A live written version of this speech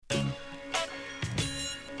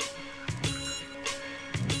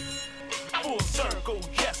circle,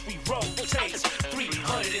 yes, we rotate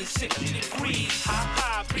 360 degrees. Ha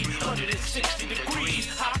ha, 360 degrees.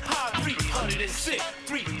 Ha ha, 306,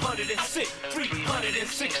 306,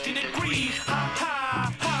 360 degrees. Ha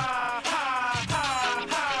ha, ha, ha, ha, ha,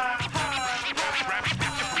 ha.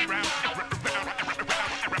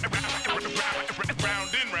 Round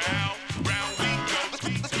and round, round we go.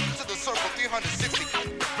 To the circle, 360.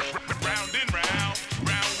 Round and round,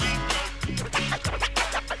 round we go.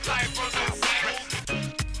 Life was a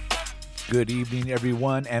Good evening,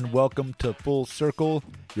 everyone, and welcome to Full Circle,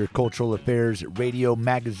 your cultural affairs radio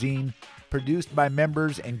magazine, produced by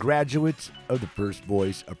members and graduates of the First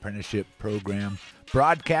Voice Apprenticeship Program,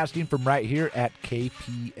 broadcasting from right here at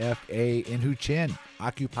KPFA in Huichin,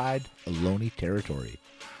 occupied Ohlone territory,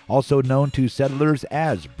 also known to settlers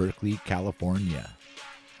as Berkeley, California.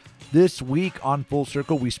 This week on Full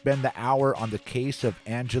Circle, we spend the hour on the case of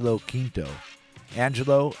Angelo Quinto.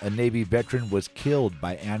 Angelo, a Navy veteran, was killed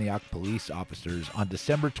by Antioch police officers on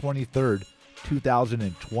December 23rd,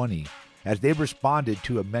 2020, as they responded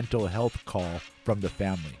to a mental health call from the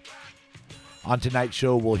family. On tonight's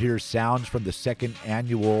show, we'll hear sounds from the second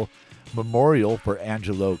annual memorial for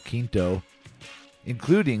Angelo Quinto,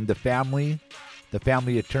 including the family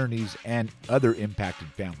attorneys, and other impacted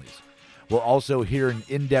families. We'll also hear an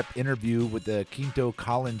in-depth interview with the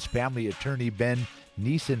Quinto-Collins family attorney, Ben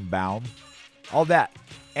Nisenbaum. All that,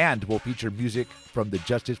 and we'll feature music from the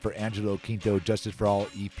Justice for Angelo Quinto, Justice for All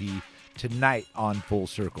EP tonight on Full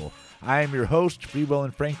Circle. I am your host, Free Will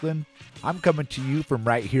and Franklin. I'm coming to you from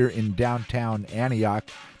right here in downtown Antioch.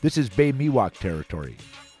 This is Bay Miwok territory.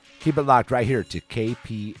 Keep it locked right here to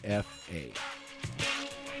KPFA.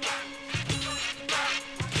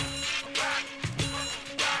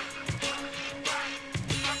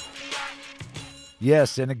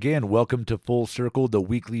 Yes, and again, welcome to Full Circle, the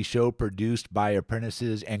weekly show produced by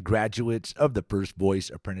apprentices and graduates of the First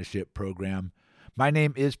Voice Apprenticeship Program. My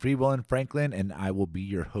name is Free Will and Franklin, and I will be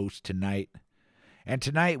your host tonight. And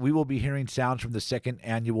tonight, we will be hearing sounds from the second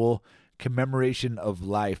annual Commemoration of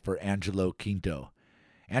Life for Angelo Quinto.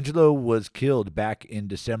 Angelo was killed back in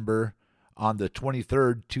December on the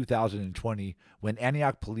 23rd, 2020, when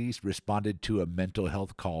Antioch police responded to a mental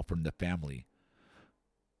health call from the family.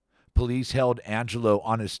 Police held Angelo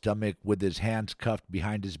on his stomach with his hands cuffed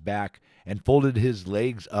behind his back and folded his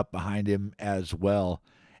legs up behind him as well,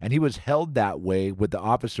 and he was held that way with the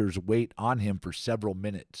officers' weight on him for several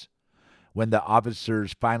minutes. When the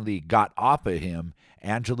officers finally got off of him,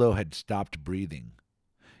 Angelo had stopped breathing.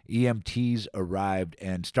 EMTs arrived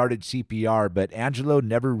and started CPR, but Angelo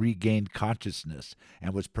never regained consciousness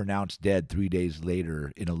and was pronounced dead 3 days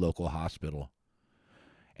later in a local hospital.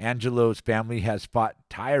 Angelo's family has fought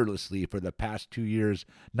tirelessly for the past 2 years,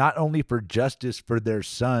 not only for justice for their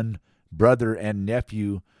son, brother, and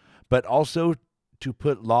nephew, but also to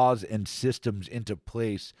put laws and systems into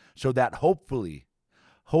place so that hopefully,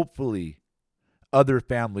 other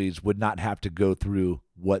families would not have to go through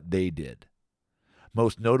what they did.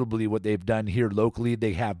 Most notably, what they've done here locally,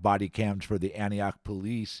 they have body cams for the Antioch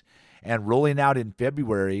police, and rolling out in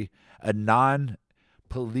February, a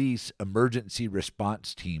non-police emergency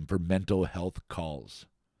response team for mental health calls.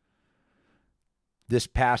 This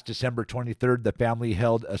past December 23rd, the family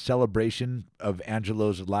held a celebration of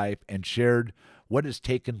Angelo's life and shared what has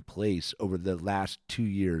taken place over the last 2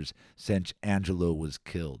 years since Angelo was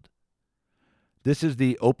killed. This is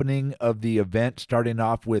the opening of the event, starting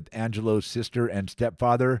off with Angelo's sister and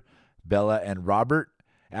stepfather, Bella and Robert.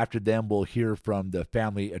 After them, we'll hear from the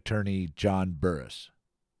family attorney, John Burris.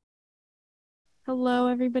 Hello,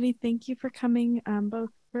 everybody. Thank you for coming both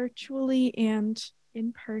virtually and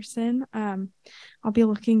in person. I'll be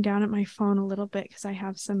looking down at my phone a little bit because I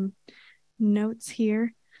have some notes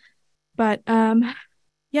here. But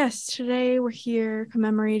yes, today we're here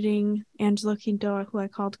commemorating Angelo Quinto, who I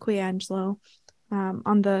called Qui Angelo,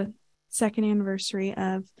 on the second anniversary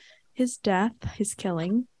of his death, his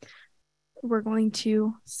killing. We're going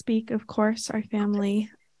to speak, of course, our family,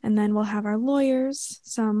 and then we'll have our lawyers,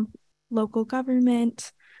 some local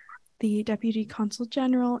government, the Deputy Consul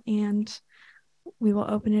General, and we will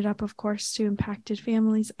open it up, of course, to impacted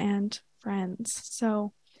families and friends.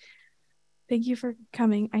 So thank you for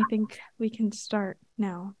coming. I think we can start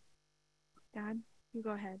now. Dad, you go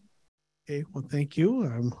ahead. Okay, well, thank you.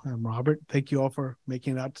 I'm Robert. Thank you all for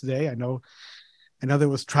making it out today. I know there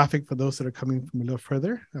was traffic for those that are coming from a little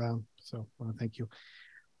further. So I want to thank you.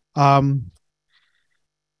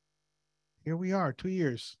 Here we are, 2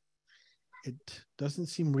 years. It doesn't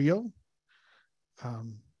seem real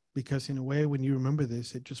because in a way, when you remember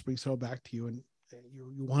this, it just brings it all back to you and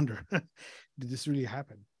you wonder, did this really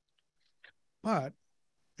happen? But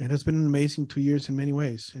And it's been an amazing 2 years in many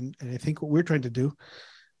ways. And I think what we're trying to do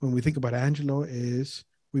when we think about Angelo is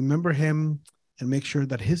remember him and make sure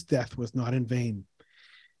that his death was not in vain.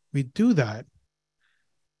 We do that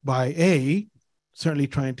by certainly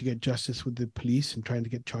trying to get justice with the police and trying to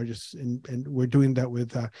get charges. And we're doing that with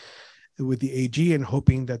the AG and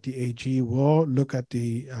hoping that the AG will look at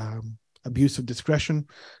the abuse of discretion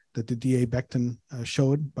that the DA Becton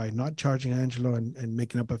showed by not charging Angelo and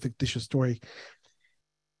making up a fictitious story.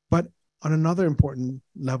 But on another important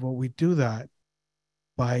level, we do that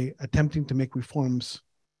by attempting to make reforms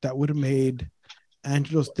that would have made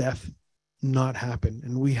Angelo's death not happen.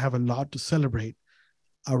 And we have a lot to celebrate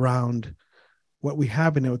around what we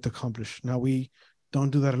have been able to accomplish. Now, we don't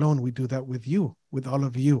do that alone. We do that with you, with all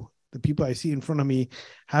of you. The people I see in front of me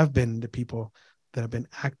have been the people that have been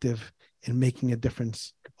active in making a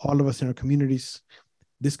difference. All of us in our communities,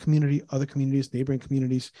 this community, other communities, neighboring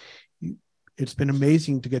communities. It's been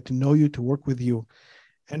amazing to get to know you, to work with you.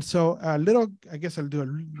 And so I guess I'll do a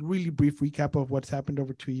really brief recap of what's happened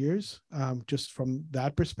over 2 years, just from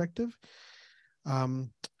that perspective.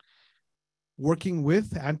 Working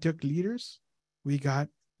with Antioch leaders, we got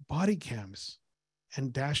body cams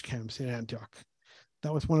and dash cams in Antioch.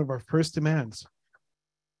 That was one of our first demands.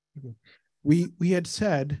 We had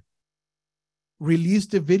said, release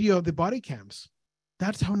the video of the body cams.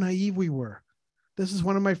 That's how naive we were. This is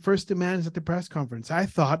one of my first demands at the press conference. I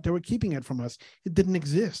thought they were keeping it from us. It didn't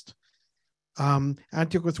exist.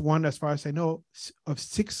 Antioch was one, as far as I know, of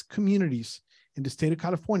 6 communities in the state of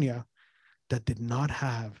California that did not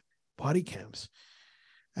have body cams.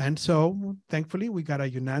 And so, thankfully, we got a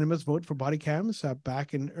unanimous vote for body cams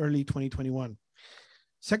back in early 2021.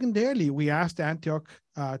 Secondarily, we asked Antioch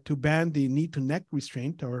to ban the knee-to-neck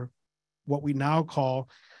restraint, or what we now call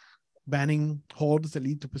banning holds that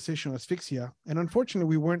lead to positional asphyxia. And unfortunately,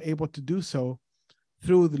 we weren't able to do so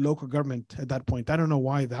through the local government at that point. I don't know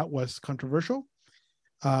why that was controversial,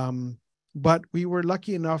 but we were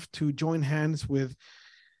lucky enough to join hands with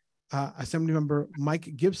Assemblymember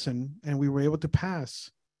Mike Gibson, and we were able to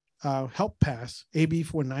help pass AB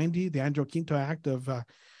 490, the Angelo Quinto Act of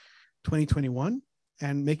 2021,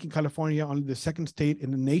 and making California only the 2nd state in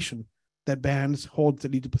the nation that bans holds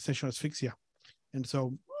that lead to positional asphyxia. And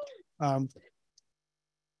so,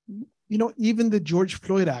 even the George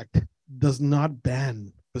Floyd Act does not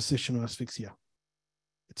ban positional asphyxia.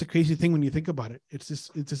 It's a crazy thing when you think about it. It's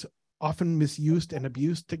this often misused and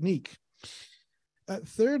abused technique.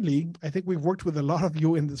 Thirdly, I think we've worked with a lot of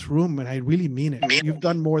you in this room, and I really mean it. You've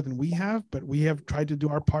done more than we have, but we have tried to do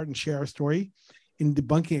our part and share our story in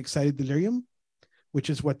debunking excited delirium, which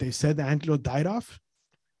is what they said Angelo died of,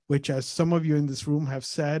 which, as some of you in this room have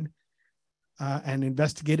said and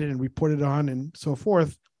investigated and reported on and so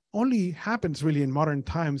forth, only happens really in modern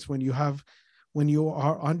times when you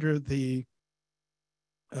are under the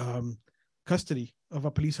custody of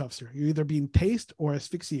a police officer. You're either being tased or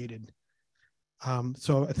asphyxiated.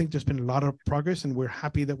 So I think there's been a lot of progress, and we're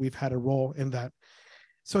happy that we've had a role in that.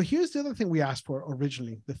 So here's the other thing we asked for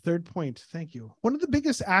originally, the third point. Thank you. One of the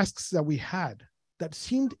biggest asks that we had that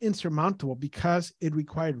seemed insurmountable because it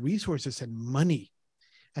required resources and money.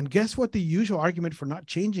 And guess what the usual argument for not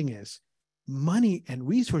changing is? Money and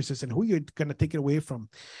resources, and who you're going to take it away from.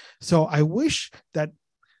 So I wish that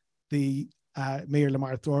the Mayor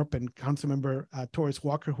Lamar Thorpe and Councilmember Torres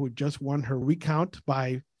Walker, who just won her recount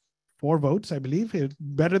by 4 votes, I believe,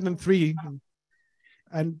 better than 3,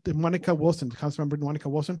 and Monica Wilson, Councilmember Monica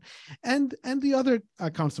Wilson, and the other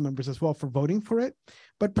council members as well for voting for it,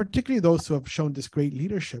 but particularly those who have shown this great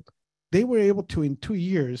leadership. They were able to, in 2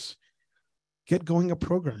 years, get going a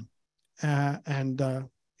program.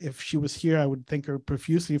 If she was here, I would thank her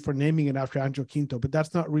profusely for naming it after Angelo Quinto, but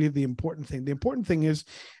that's not really the important thing. The important thing is,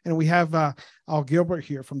 and we have Al Gilbert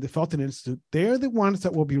here from the Felton Institute, they're the ones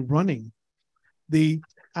that will be running the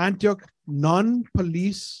Antioch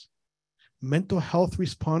non-police mental health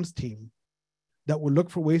response team that will look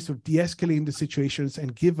for ways of de-escalating the situations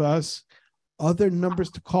and give us other numbers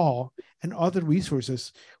to call and other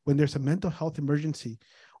resources when there's a mental health emergency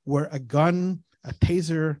where a gun, a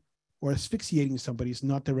taser, or asphyxiating somebody is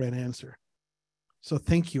not the right answer. So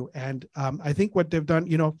thank you. And I think what they've done,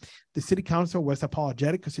 the city council was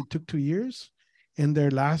apologetic because it took 2 years in their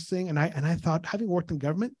last thing. And I thought, having worked in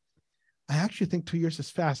government, I actually think 2 years is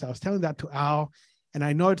fast. I was telling that to Al, and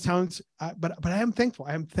I know it sounds, but I am thankful.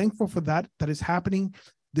 I am thankful for that is happening.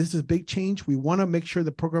 This is a big change. We want to make sure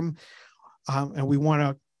the program, and we want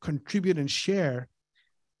to contribute and share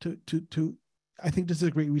to. I think this is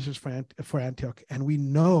a great resource for Antioch, and we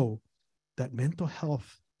know that mental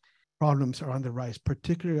health problems are on the rise,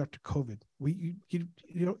 particularly after COVID. We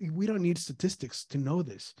don't need statistics to know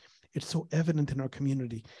this. It's so evident in our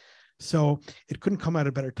community. So it couldn't come at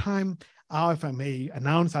a better time. If I may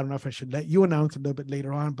announce, I don't know if I should let you announce a little bit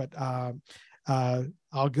later on, but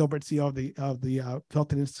Al Gilbert, CEO of the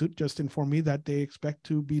Felton Institute, just informed me that they expect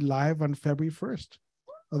to be live on February 1st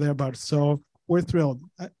or thereabouts. So we're thrilled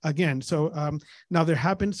again. So now there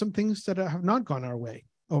have been some things that have not gone our way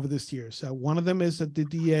over this year. So one of them is that the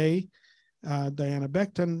DA, Diana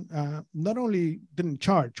Beckton, not only didn't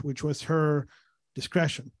charge, which was her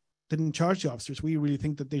discretion, didn't charge the officers. We really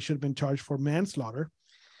think that they should have been charged for manslaughter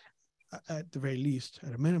at the very least,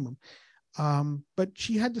 at a minimum. But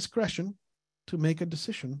she had discretion to make a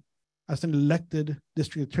decision as an elected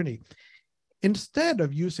district attorney. Instead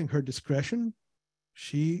of using her discretion,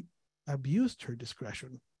 she abused her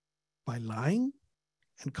discretion by lying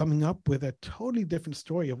and coming up with a totally different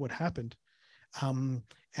story of what happened,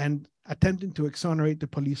 and attempting to exonerate the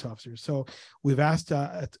police officers. So we've asked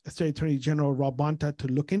State Attorney General Rob Bonta to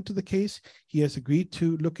look into the case. He has agreed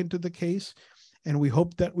to look into the case, and we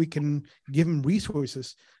hope that we can give him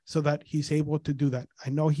resources so that he's able to do that.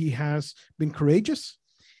 I know he has been courageous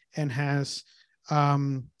and has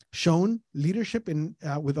shown leadership in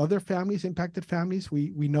with other families, impacted families.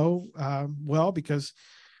 We know well, because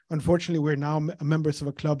unfortunately we're now members of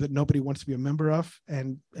a club that nobody wants to be a member of,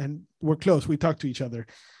 and we're close. We talk to each other.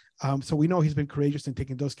 So we know he's been courageous in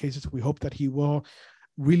taking those cases. We hope that he will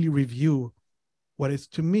really review what is,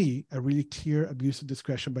 to me, a really clear abuse of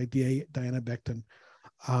discretion by DA Diana Beckton,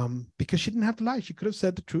 because she didn't have to lie. She could have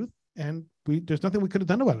said the truth, and there's nothing we could have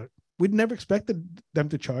done about it. We'd never expected them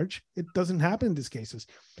to charge. It doesn't happen in these cases.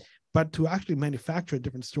 But to actually manufacture a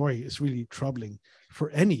different story is really troubling for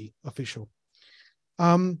any official.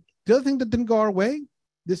 The other thing that didn't go our way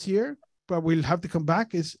this year, but we'll have to come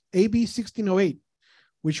back, is AB 1608,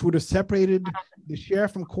 which would have separated the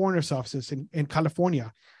sheriff from coroner's offices in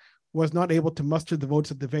California, was not able to muster the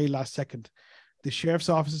votes at the very last second. The sheriff's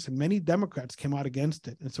offices and many Democrats came out against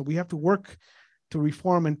it. And so we have to work to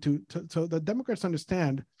reform and so the Democrats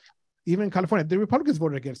understand, even in California, the Republicans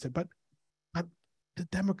voted against it, but the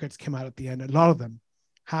Democrats came out at the end, a lot of them,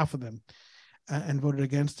 half of them, and voted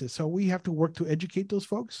against it. So we have to work to educate those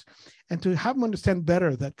folks and to have them understand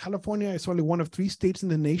better that California is only one of 3 states in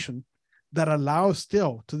the nation that allows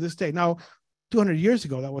still to this day. Now, 200 years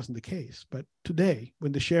ago, that wasn't the case. But today,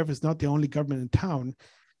 when the sheriff is not the only government in town,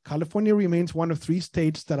 California remains one of 3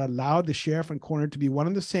 states that allow the sheriff and coroner to be one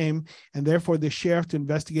and the same, and therefore the sheriff to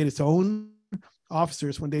investigate its own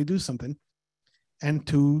officers when they do something, and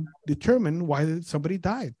to determine why somebody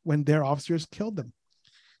died when their officers killed them.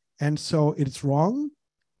 And so it's wrong.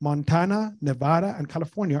 Montana, Nevada, and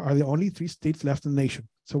California are the only 3 states left in the nation.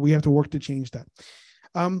 So we have to work to change that.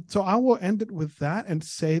 So I will end it with that and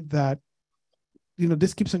say that,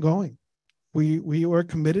 this keeps on going. We are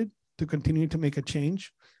committed to continuing to make a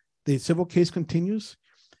change. The civil case continues.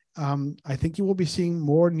 I think you will be seeing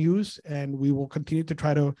more news, and we will continue to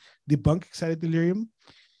try to debunk excited delirium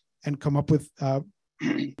and come up with,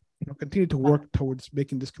 continue to work towards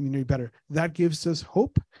making this community better. That gives us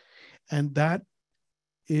hope. And that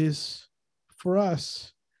is, for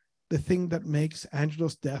us, the thing that makes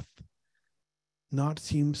Angelo's death not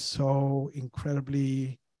seem so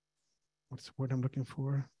incredibly, what's the word I'm looking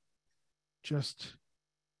for? Just,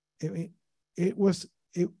 it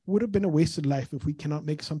would have been a wasted life if we cannot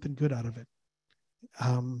make something good out of it.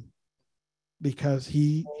 Because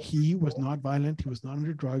he was not violent, he was not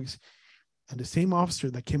under drugs. And the same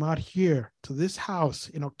officer that came out here to this house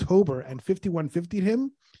in October and 5150'd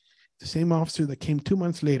him, the same officer that came 2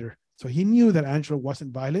 months later. So he knew that Angelo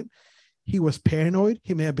wasn't violent. He was paranoid.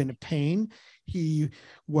 He may have been in pain. He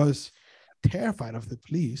was terrified of the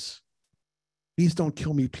police. Please don't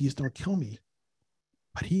kill me. Please don't kill me.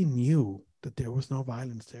 But he knew that there was no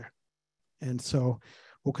violence there. And so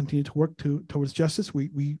we'll continue to work towards justice.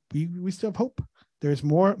 We still have hope. There's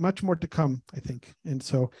much more to come, I think. And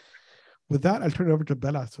so with that, I'll turn it over to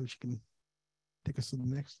Bella so she can take us to the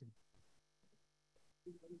next thing.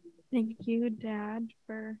 Thank you, Dad,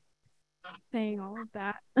 for saying all of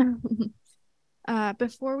that.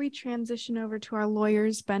 Before we transition over to our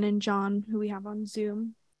lawyers, Ben and John, who we have on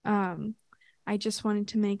Zoom, I just wanted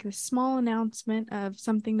to make a small announcement of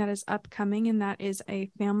something that is upcoming, and that is a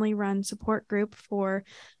family-run support group for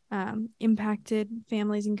impacted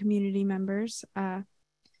families and community members. And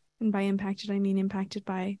by impacted, I mean impacted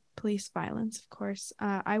by police violence, of course.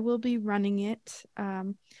 I will be running it,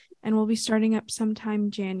 and we'll be starting up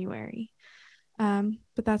sometime January.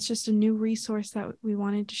 But that's just a new resource that we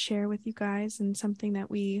wanted to share with you guys, and something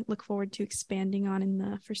that we look forward to expanding on in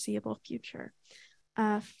the foreseeable future.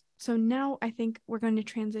 So now I think we're going to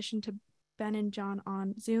transition to Ben and John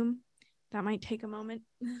on Zoom. That might take a moment.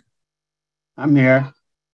 I'm here.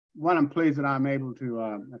 One, I'm pleased that I'm able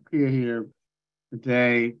to appear here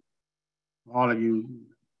today. All of you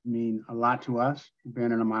mean a lot to us.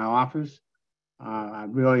 Been in my office. I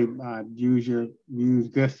really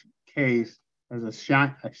use this case as a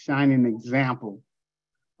shining example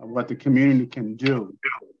of what the community can do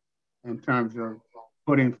in terms of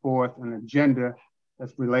putting forth an agenda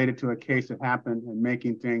that's related to a case that happened and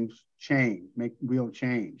making things change, make real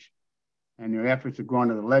change. And your efforts are going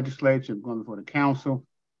to the legislature, going before the council.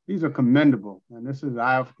 These are commendable. And this is,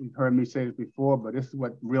 I've heard me say this before, but this is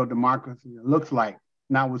what real democracy looks like,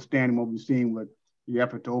 notwithstanding what we've seen with the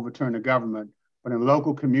effort to overturn the government. But in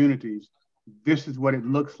local communities, this is what it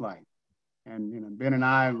looks like. And Ben and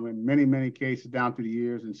I, in many, many cases down through the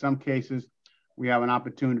years, in some cases, we have an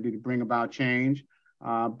opportunity to bring about change,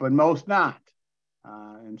 but most not.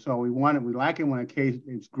 And so we like it when a case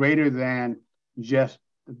is greater than just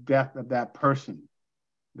the death of that person,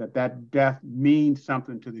 that death means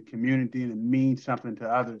something to the community and it means something to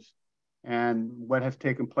others. And what has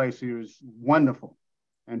taken place here is wonderful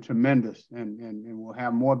and tremendous, and will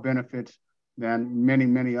have more benefits than many,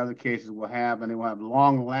 many other cases will have, and they will have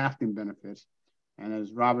long-lasting benefits. And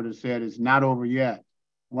as Robert has said, it's not over yet.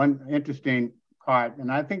 One interesting part,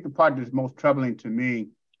 and I think the part that's most troubling to me,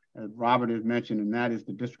 as Robert has mentioned, and that is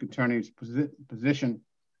the district attorney's position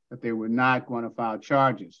that they were not going to file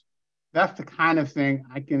charges. That's the kind of thing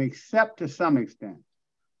I can accept to some extent,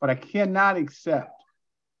 but I cannot accept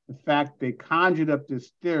the fact they conjured up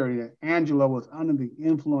this theory that Angelo was under the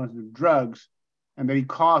influence of drugs and that he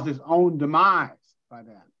caused his own demise by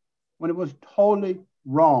that, when it was totally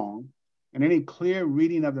wrong. And any clear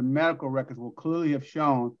reading of the medical records will clearly have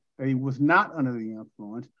shown that he was not under the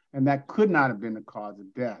influence, and that could not have been the cause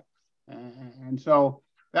of death. And so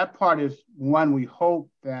that part is one we hope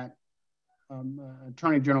that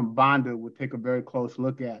Attorney General Bonda would take a very close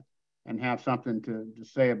look at and have something to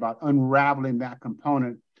say about unraveling that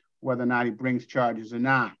component, whether or not he brings charges or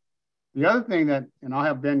not. The other thing that, and I'll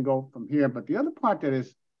have Ben go from here, but the other part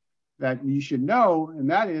that you should know, and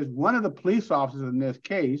that is one of the police officers in this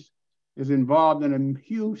case is involved in a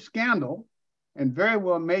huge scandal and very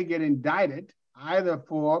well may get indicted either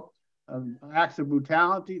for acts of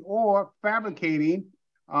brutality or fabricating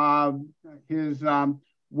his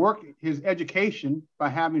education by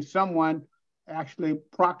having someone actually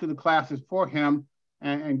proctor the classes for him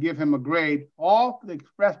and give him a grade, all for the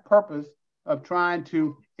express purpose of trying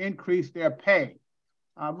to increase their pay,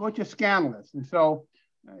 which is scandalous. And so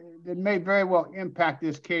it may very well impact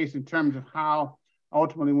this case in terms of how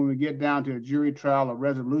ultimately, when we get down to a jury trial or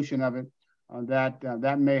resolution of it,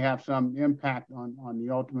 that may have some impact on the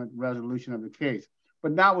ultimate resolution of the case.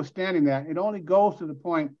 But notwithstanding that, it only goes to the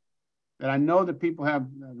point that I know that people have,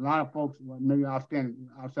 a lot of folks, maybe I'll stand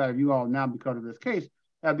outside of you all now because of this case,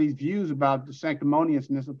 have these views about the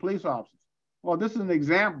sanctimoniousness of police officers. Well, this is an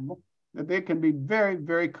example that they can be very,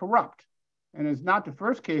 very corrupt. And it's not the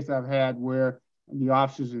first case I've had where the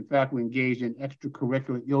officers, in fact, were engaged in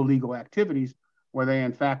extracurricular illegal activities, where they,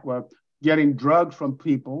 in fact, were getting drugs from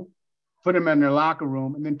people, put them in their locker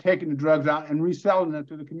room, and then taking the drugs out and reselling them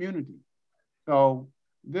to the community. So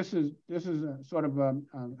this is a sort of a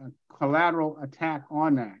collateral attack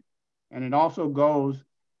on that. And it also goes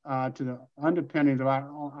to the underpinnings of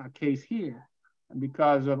our case here,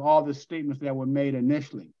 because of all the statements that were made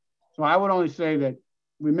initially. So I would only say that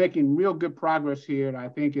we're making real good progress here. And I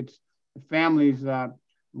think it's the family's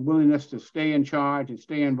willingness to stay in charge and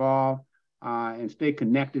stay involved and stay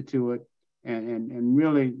connected to it and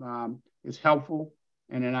really is helpful.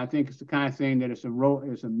 And then I think it's the kind of thing that it's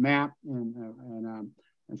a map and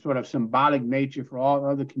sort of symbolic nature for all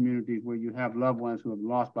other communities where you have loved ones who have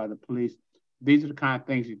lost by the police. These are the kind of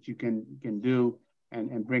things that you can do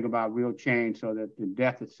and bring about real change, so that the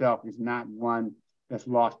death itself is not one that's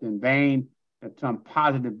lost in vain, that some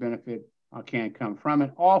positive benefit can come from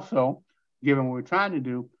it. Also, given what we're trying to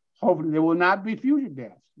do, hopefully there will not be future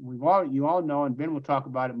deaths. You all know, and Ben will talk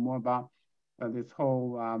about it more about this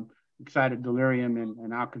whole excited delirium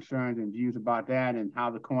and our concerns and views about that and how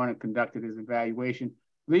the coroner conducted his evaluation.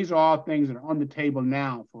 These are all things that are on the table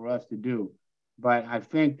now for us to do. But I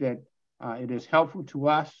think that it is helpful to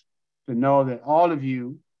us to know that all of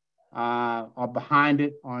you are behind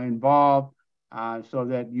it, are involved, so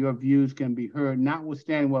that your views can be heard,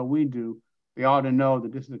 notwithstanding what we do. They ought to know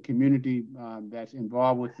that this is a community that's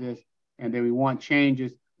involved with this, and that we want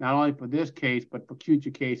changes, not only for this case, but for future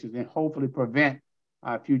cases, and hopefully prevent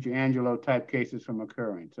future Angelo-type cases from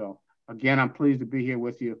occurring. So again, I'm pleased to be here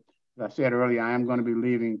with you. As I said earlier, I am going to be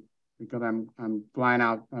leaving because I'm flying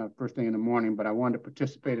out first thing in the morning, but I wanted to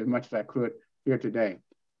participate as much as I could here today.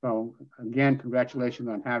 So again, congratulations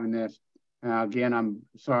on having this. Again, I'm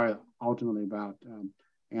sorry ultimately about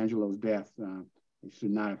Angelo's death. It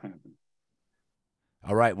should not have happened.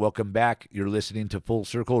 All right, welcome back. You're listening to Full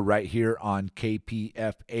Circle right here on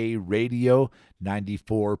KPFA Radio,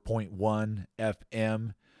 94.1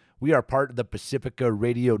 FM. We are part of the Pacifica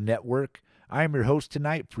Radio Network. I am your host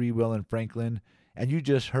tonight, Free Will and Franklin, and you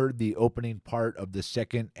just heard the opening part of the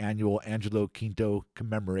second annual Angelo Quinto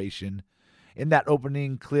commemoration. In that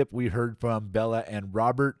opening clip, we heard from Bella and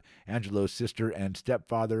Robert, Angelo's sister and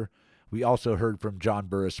stepfather. We also heard from John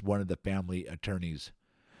Burris, one of the family attorneys.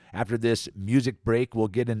 After this music break, we'll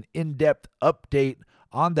get an in-depth update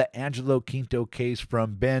on the Angelo Quinto case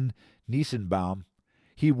from Ben Nisenbaum.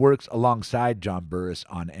 He works alongside John Burris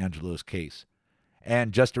on Angelo's case.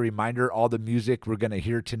 And just a reminder, all the music we're going to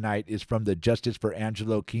hear tonight is from the Justice for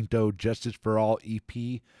Angelo Quinto, Justice for All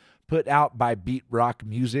EP, put out by Beat Rock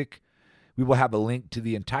Music. We will have a link to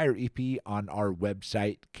the entire EP on our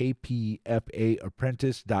website,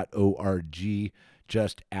 kpfaapprentice.org,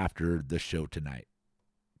 just after the show tonight.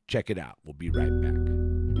 Check it out. We'll be right back.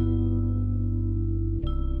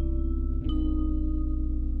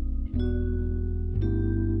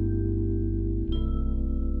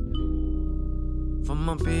 For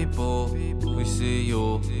my people, we see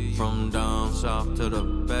you from down south to the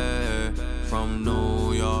bay, from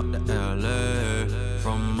New York to LA,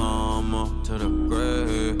 from mama to the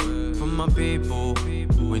grave. For my people,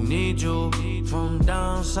 we need you from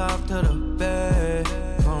down south to the bay,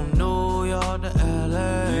 from New York to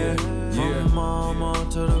LA, from mama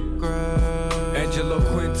to the grave. Angelo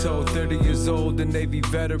Quinto, 30 years old, a Navy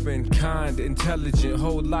veteran, kind, intelligent,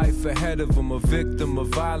 whole life ahead of him, a victim of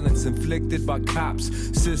violence inflicted by cops.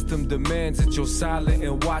 System demands that you're silent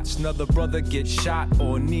and watch another brother get shot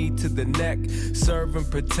or knee to the neck. Serve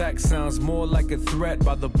and protect sounds more like a threat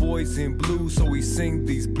by the boys in blue, so we sing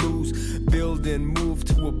these blues. Build and move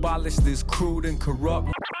to abolish this crude and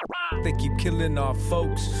corrupt. They keep killing our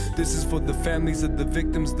folks. This is for the families of the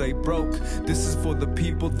victims they broke. This is for the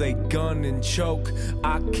people they gun and choke.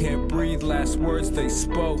 I can't breathe, last words they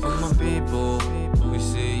spoke. For my people, we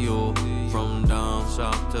see you from down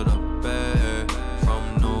south to the bay,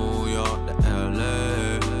 from New York to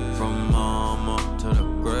LA, from mama to the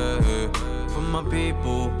grave. For my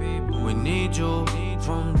people, we need you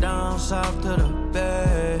from down south to the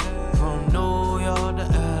bay, from New York to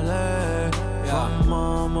LA, from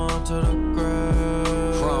mama to the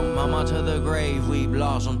grave. From mama to the grave, we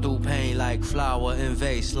blossom through pain like flower in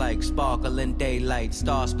vase, like sparkling daylight,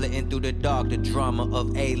 star splitting through the dark, the drama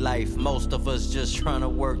of a life. Most of us just trying to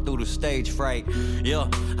work through the stage fright. Yeah,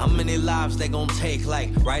 how many lives they gon' take?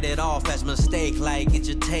 Like, write it off as mistake, like, get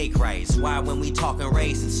your take right. It's why when we talking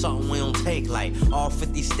race, it's something we don't take like. All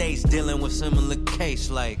 50 states dealing with similar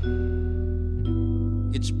case, like,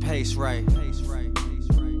 get your pace right.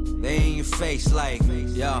 They in your face like,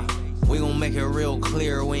 yeah, we gon' make it real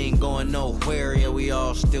clear, we ain't going nowhere, yeah, we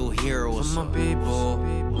all still heroes. For my people,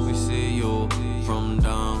 we see you from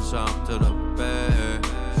down south to the bay,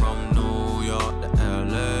 from New York to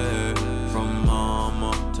LA, from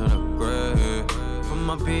mama to the grave. For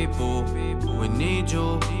my people, we need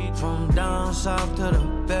you from down south to the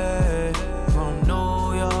bay, from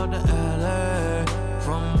New York to LA,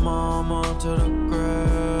 from mama to the grave.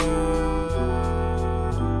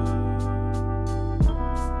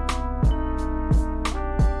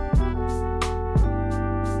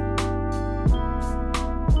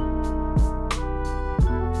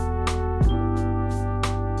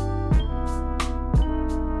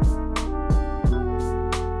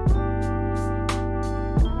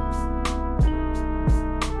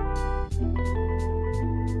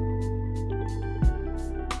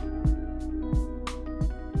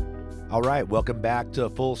 All right, welcome back to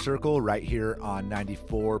Full Circle right here on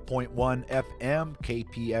 94.1 FM,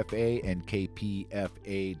 KPFA and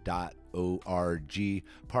kpfa.org,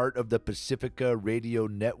 part of the Pacifica Radio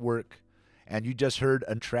Network. And you just heard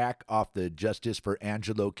a track off the Justice for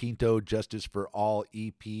Angelo Quinto, Justice for All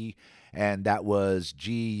EP, and that was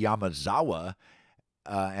G. Yamazawa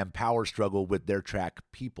and Power Struggle with their track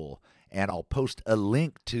People. And I'll post a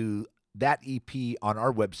link to that EP on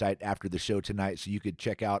our website after the show tonight, so you could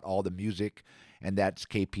check out all the music, and that's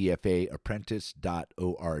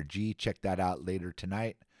kpfaapprentice.org. Check that out later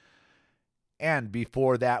tonight. And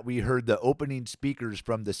before that, we heard the opening speakers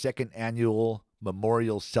from the second annual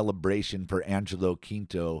memorial celebration for Angelo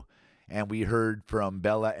Quinto, and we heard from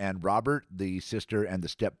Bella and Robert, the sister and the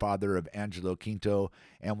stepfather of Angelo Quinto,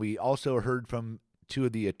 and we also heard from two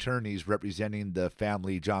of the attorneys representing the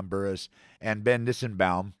family, John Burris and Ben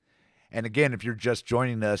Nisenbaum. And again, if you're just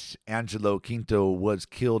joining us, Angelo Quinto was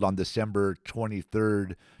killed on December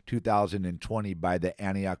 23rd, 2020 by the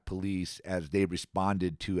Antioch police as they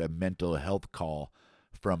responded to a mental health call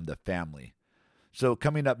from the family. So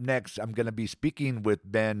coming up next, I'm going to be speaking with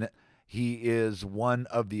Ben. He is one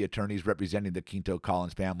of the attorneys representing the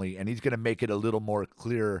Quinto-Collins family, and he's going to make it a little more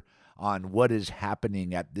clear on what is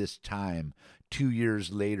happening at this time, 2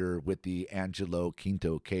 years later, with the Angelo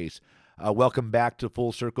Quinto case. Welcome back to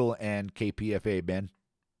Full Circle and KPFA, Ben.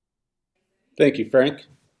 Thank you, Frank.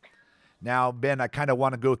 Now, Ben, I kind of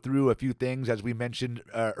want to go through a few things, as we mentioned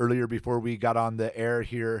earlier before we got on the air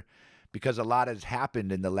here, because a lot has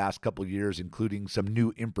happened in the last couple of years, including some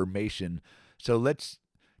new information. So let's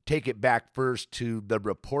take it back first to the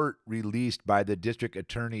report released by the district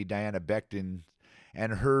attorney, Diana Becton,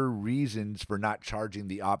 and her reasons for not charging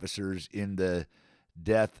the officers in the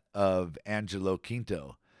death of Angelo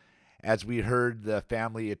Quinto. As we heard the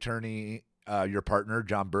family attorney, your partner,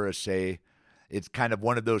 John Burris, say, it's kind of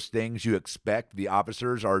one of those things you expect. The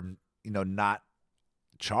officers are, not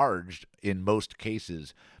charged in most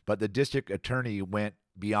cases, but the district attorney went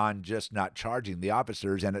beyond just not charging the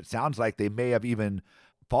officers, and it sounds like they may have even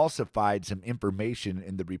falsified some information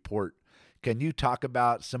in the report. Can you talk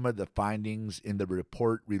about some of the findings in the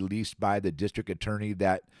report released by the district attorney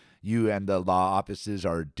that you and the law offices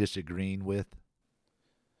are disagreeing with?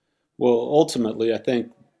 Well, ultimately, I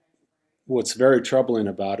think what's very troubling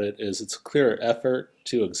about it is it's a clear effort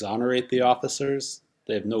to exonerate the officers.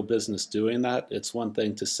 They have no business doing that. It's one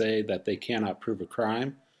thing to say that they cannot prove a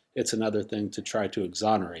crime. It's another thing to try to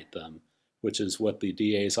exonerate them, which is what the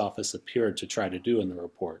DA's office appeared to try to do in the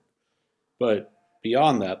report. But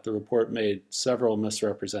beyond that, the report made several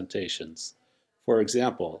misrepresentations. For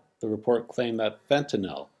example, the report claimed that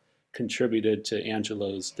fentanyl contributed to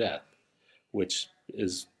Angelo's death, which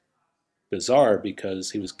is bizarre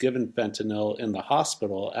because he was given fentanyl in the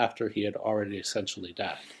hospital after he had already essentially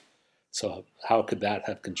died. So how could that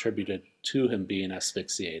have contributed to him being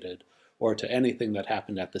asphyxiated or to anything that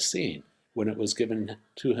happened at the scene when it was given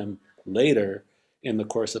to him later in the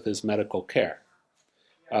course of his medical care?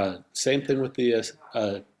 Same thing with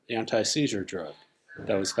the anti-seizure drug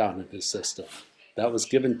that was found in his system. That was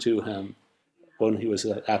given to him when he was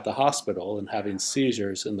at the hospital and having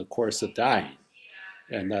seizures in the course of dying.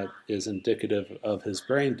 And that is indicative of his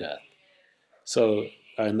brain death. So,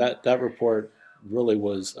 and that report really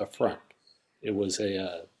was a front. It was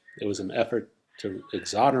an effort to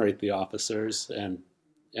exonerate the officers and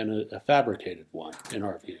a fabricated one, in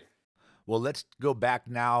our view. Well, let's go back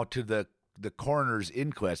now to the coroner's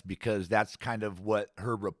inquest, because that's kind of what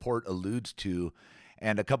her report alludes to.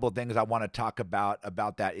 And a couple of things I want to talk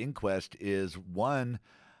about that inquest is, one,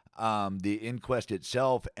 the inquest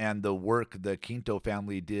itself and the work the Quinto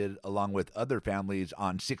family did along with other families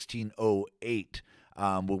on 1608.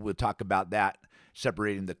 We'll talk about that,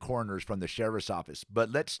 separating the coroners from the sheriff's office.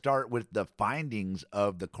 But let's start with the findings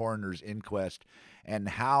of the coroner's inquest and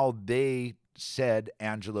how they said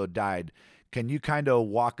Angelo died. Can you kind of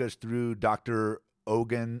walk us through Dr.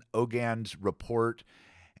 Ogan's report,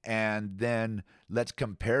 and then let's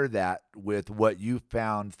compare that with what you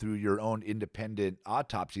found through your own independent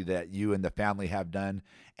autopsy that you and the family have done,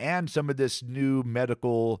 and some of this new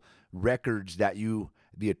medical records that you,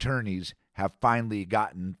 the attorneys, have finally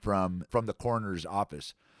gotten from the coroner's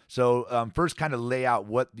office. So first, kind of lay out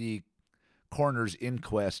what the coroner's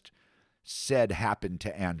inquest said happened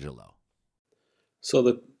to Angelo. So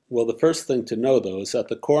the first thing to know, though, is that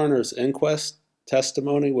the coroner's inquest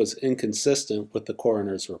testimony was inconsistent with the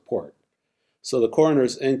coroner's report. So the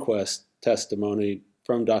coroner's inquest testimony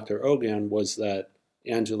from Dr. Ogan was that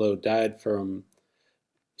Angelo died from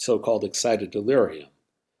so-called excited delirium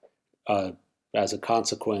as a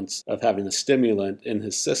consequence of having a stimulant in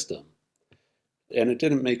his system. And it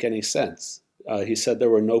didn't make any sense. He said there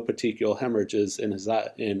were no petechial hemorrhages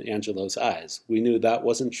in Angelo's eyes. We knew that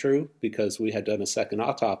wasn't true because we had done a second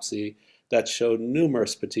autopsy that showed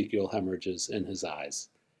numerous petechial hemorrhages in his eyes.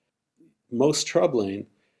 Most troubling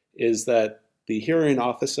is that the hearing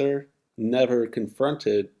officer never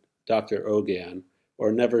confronted Dr. Ogan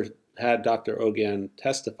or never had Dr. Ogan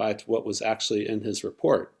testify to what was actually in his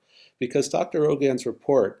report, because Dr. Ogan's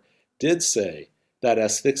report did say that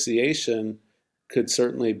asphyxiation could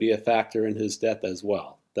certainly be a factor in his death as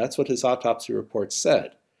well. That's what his autopsy report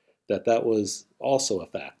said, that was also a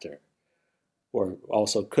factor, or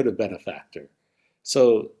also could have been a factor.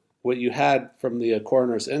 So what you had from the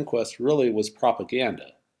coroner's inquest really was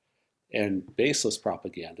propaganda, and baseless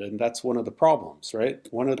propaganda, and that's one of the problems, right?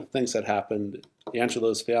 One of the things that happened,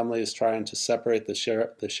 Angelo's family is trying to separate the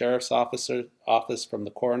sheriff's office from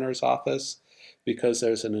the coroner's office. because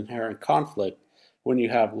there's an inherent conflict when you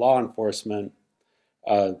have law enforcement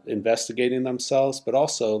investigating themselves, but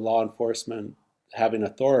also law enforcement having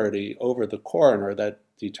authority over the coroner that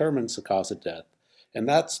determines the cause of death. And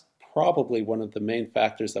that's probably one of the main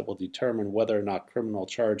factors that will determine whether or not criminal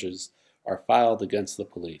charges are filed against the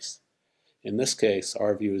police. In this case,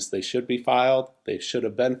 our view is they should be filed, they should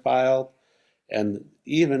have been filed, and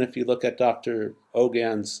even if you look at Dr.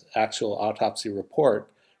 Ogan's actual autopsy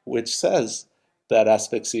report, which says that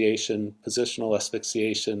asphyxiation, positional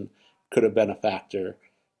asphyxiation, could have been a factor,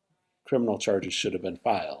 criminal charges should have been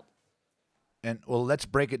filed. And well, let's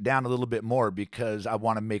break it down a little bit more because I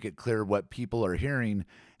want to make it clear what people are hearing.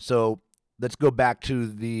 So let's go back to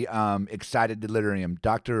the excited delirium.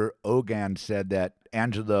 Dr. Ogan said that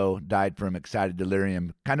Angelo died from excited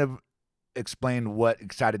delirium. Kind of explain what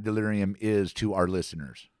excited delirium is to our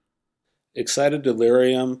listeners. Excited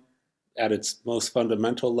delirium, at its most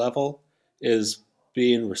fundamental level, is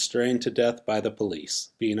being restrained to death by the police,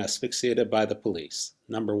 being asphyxiated by the police,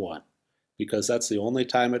 number one, because that's the only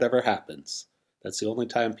time it ever happens. That's the only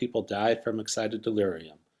time people die from excited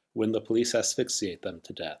delirium, when the police asphyxiate them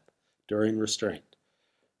to death during restraint.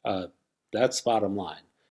 That's bottom line.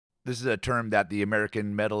 This is a term that the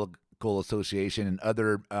American Medical Association and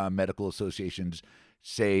other medical associations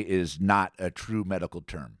say is not a true medical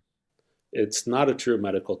term. It's not a true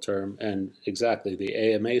medical term, and exactly, the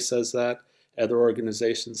AMA says that, other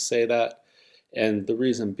organizations say that, and the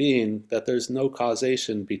reason being that there's no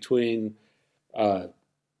causation between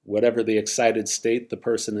whatever the excited state the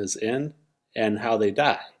person is in and how they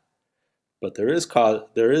die. But there is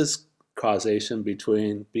causation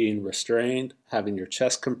between being restrained, having your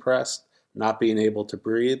chest compressed, not being able to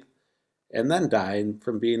breathe, and then dying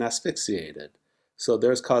from being asphyxiated. So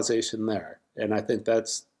there's causation there, and I think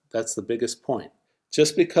that's the biggest point.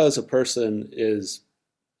 Just because a person is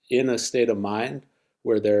in a state of mind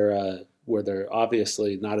where they're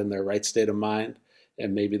obviously not in their right state of mind,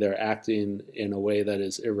 and maybe they're acting in a way that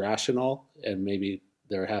is irrational, and maybe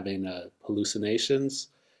they're having hallucinations,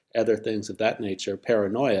 other things of that nature,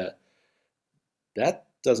 paranoia, that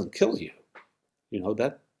doesn't kill you.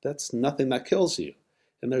 That's nothing that kills you.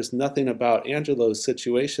 And there's nothing about Angelo's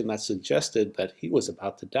situation that suggested that he was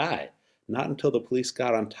about to die. Not until the police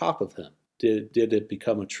got on top of him did it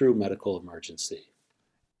become a true medical emergency.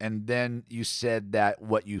 And then you said that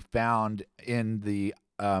what you found in the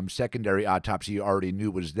secondary autopsy you already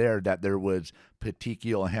knew was there, that there was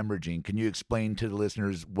petechial hemorrhaging. Can you explain to the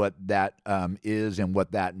listeners what that is and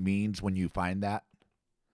what that means when you find that?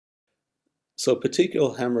 So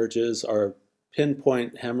petechial hemorrhages are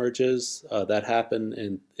pinpoint hemorrhages that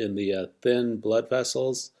happen in the thin blood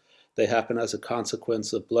vessels. They happen as a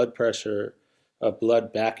consequence of blood pressure, of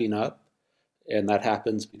blood backing up, and that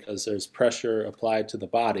happens because there's pressure applied to the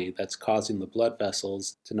body that's causing the blood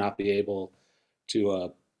vessels to not be able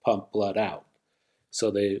to pump blood out.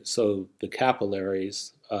 So the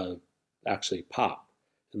capillaries actually pop,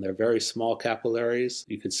 and they're very small capillaries.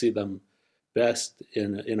 You can see them best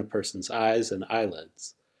in a person's eyes and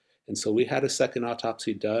eyelids. And so we had a second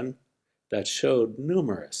autopsy done that showed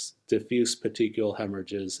numerous diffuse petechial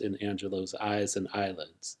hemorrhages in Angelo's eyes and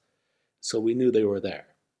eyelids. So we knew they were there.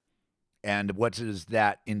 And what does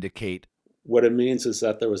that indicate? What it means is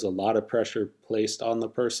that there was a lot of pressure placed on the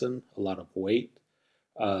person, a lot of weight,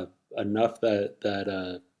 enough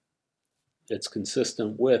that it's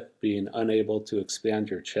consistent with being unable to expand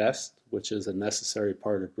your chest, which is a necessary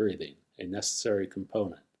part of breathing, a necessary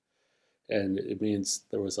component. And it means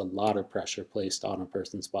there was a lot of pressure placed on a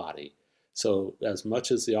person's body. So as much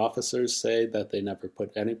as the officers say that they never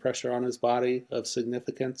put any pressure on his body of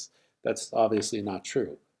significance, that's obviously not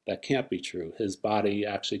true. That can't be true. His body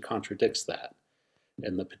actually contradicts that.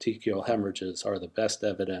 And the petechial hemorrhages are the best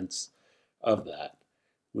evidence of that.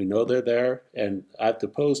 We know they're there, and I've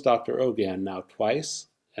deposed Dr. Ogan now twice,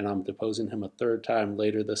 and I'm deposing him a third time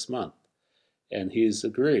later this month. And he's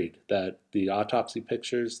agreed that the autopsy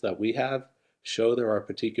pictures that we have show there are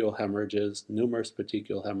petechial hemorrhages, numerous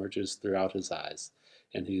petechial hemorrhages throughout his eyes.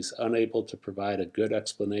 And he's unable to provide a good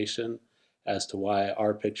explanation as to why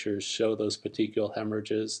our pictures show those petechial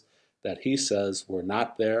hemorrhages that he says were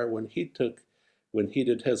not there when he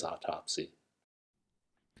did his autopsy.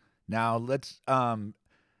 Now let's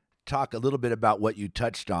talk a little bit about what you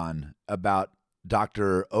touched on about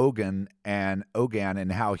Dr. Ogan and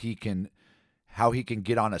how he can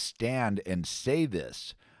get on a stand and say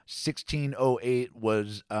this. 1608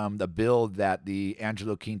 was the bill that the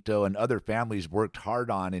Angelo Quinto and other families worked hard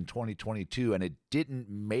on in 2022, and it didn't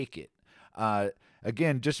make it.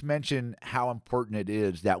 Again, just mention how important it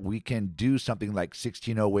is that we can do something like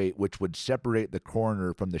 1608, which would separate the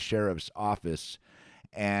coroner from the sheriff's office.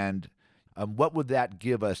 And what would that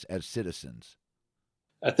give us as citizens?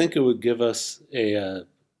 I think it would give us a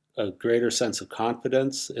greater sense of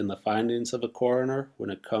confidence in the findings of a coroner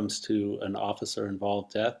when it comes to an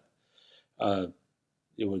officer-involved death.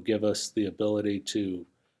 It would give us the ability to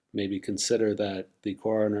maybe consider that the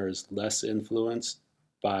coroner is less influenced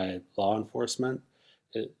by law enforcement.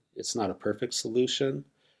 It's not a perfect solution,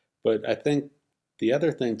 but I think the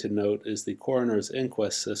other thing to note is the coroner's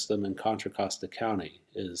inquest system in Contra Costa County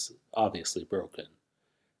is obviously broken.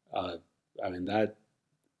 That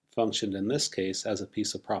functioned in this case as a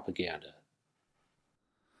piece of propaganda.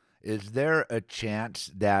 Is there a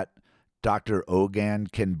chance that Dr. Ogan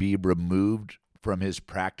can be removed from his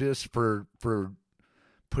practice for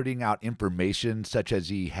putting out information such as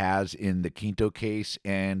he has in the Quinto case?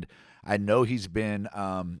 And I know he's been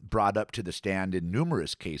brought up to the stand in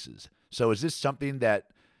numerous cases. So is this something that,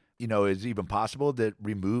 is even possible to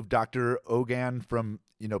remove Dr. Ogan from,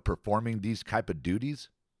 performing these type of duties?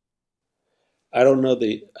 I do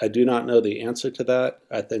not know the answer to that.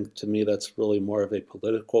 I think to me that's really more of a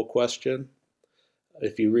political question.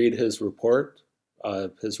 If you read his report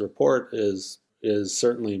is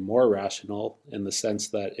certainly more rational in the sense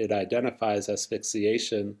that it identifies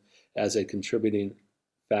asphyxiation as a contributing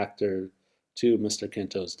factor to Mr.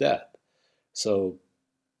 Quinto's death. So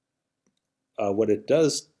what it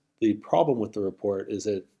does, the problem with the report is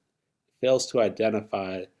it fails to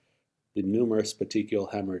identify the numerous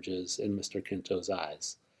petechial hemorrhages in Mr. Quinto's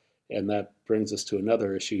eyes. And that brings us to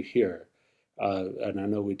another issue here. And I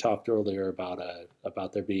know we talked earlier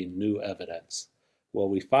about there being new evidence. Well,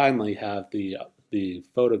 we finally have the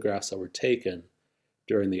photographs that were taken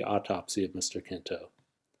during the autopsy of Mr. Quinto.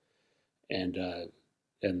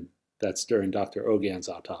 And that's during Dr. Ogan's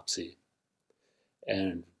autopsy.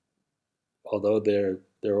 And although there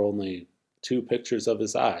are only two pictures of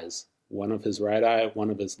his eyes, one of his right eye, one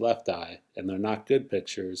of his left eye, and they're not good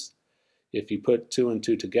pictures, if you put two and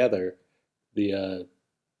two together,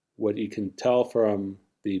 what you can tell from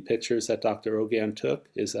the pictures that Dr. Ogan took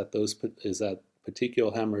is that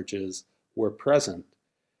petechial hemorrhages were present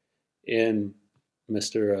in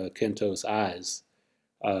Mr. Quinto's eyes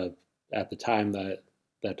at the time that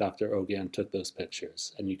Dr. Ogan took those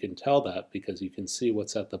pictures. And you can tell that because you can see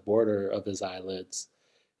what's at the border of his eyelids,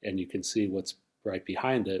 and you can see what's right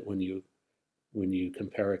behind it when you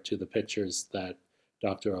compare it to the pictures that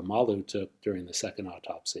Dr. Amalu took during the second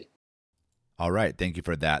autopsy. All right, thank you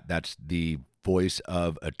for that. That's the voice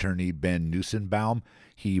of attorney Ben Nisenbaum.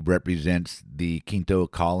 He represents the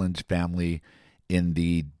Quinto-Collins family in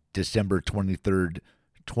the December 23rd,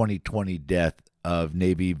 2020 death of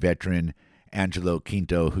Navy veteran Angelo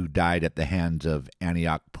Quinto, who died at the hands of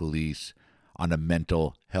Antioch police on a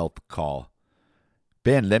mental health call.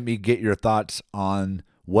 Ben, let me get your thoughts on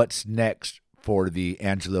what's next for the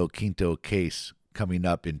Angelo Quinto case coming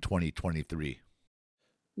up in 2023.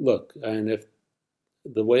 Look, and if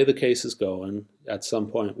the way the case is going, at some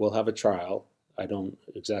point we'll have a trial. I don't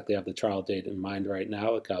exactly have the trial date in mind right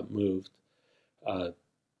now. It got moved.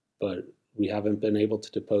 But we haven't been able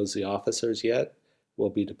to depose the officers yet. We'll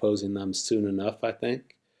be deposing them soon enough, I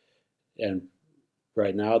think. And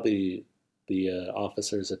right now the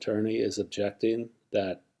officer's attorney is objecting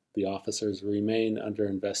that the officers remain under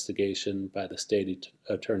investigation by the state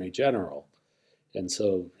attorney general. And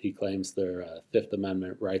so he claims their Fifth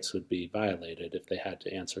Amendment rights would be violated if they had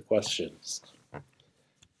to answer questions.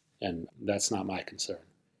 And that's not my concern.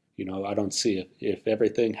 I don't see if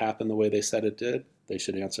everything happened the way they said it did, they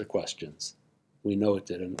should answer questions. We know it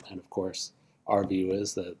didn't. And of course, our view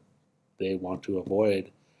is that they want to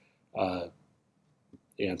avoid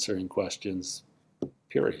answering questions,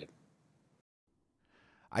 period.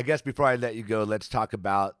 I guess before I let you go, let's talk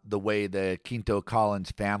about the way the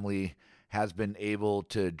Quinto-Collins family has been able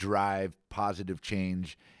to drive positive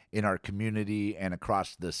change in our community and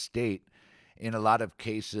across the state. In a lot of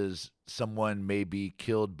cases, someone may be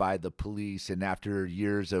killed by the police, and after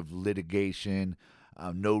years of litigation,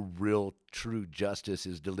 no real true justice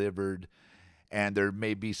is delivered, and there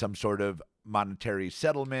may be some sort of monetary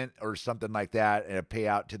settlement or something like that, and a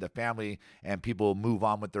payout to the family, and people move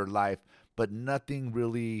on with their life, but nothing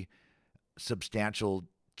really substantial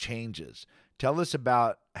changes. Tell us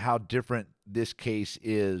about how different this case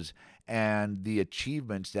is and the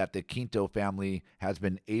achievements that the Quinto family has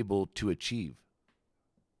been able to achieve.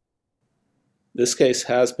 This case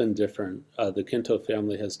has been different. The Quinto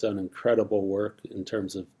family has done incredible work in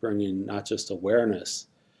terms of bringing not just awareness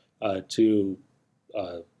to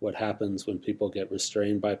what happens when people get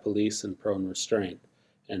restrained by police and prone restraint,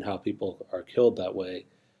 and how people are killed that way.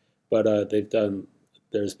 But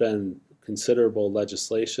there's been considerable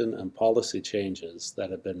legislation and policy changes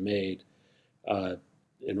that have been made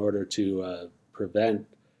in order to prevent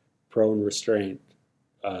prone restraint.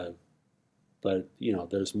 But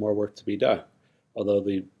there's more work to be done. Although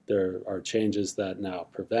there are changes that now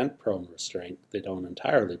prevent prone restraint, they don't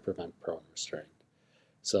entirely prevent prone restraint.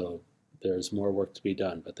 So there's more work to be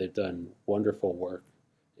done, but they've done wonderful work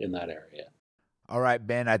in that area. All right,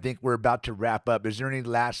 Ben, I think we're about to wrap up. Is there any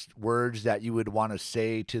last words that you would want to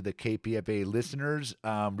say to the KPFA listeners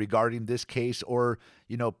regarding this case, or,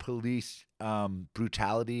 police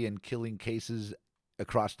brutality and killing cases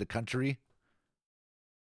across the country?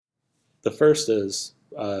 The first is,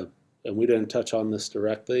 and we didn't touch on this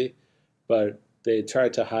directly, but they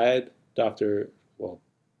tried to hide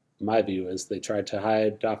my view is they tried to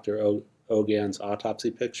hide Dr. Ogan's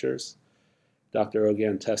autopsy pictures. Dr.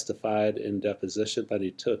 Ogan testified in deposition that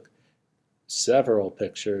he took several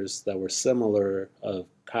pictures that were similar of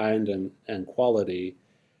kind and quality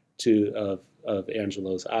of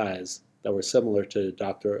Angelo's eyes, that were similar to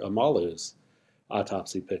Dr. Amalu's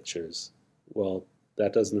autopsy pictures. Well,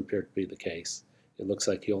 that doesn't appear to be the case. It looks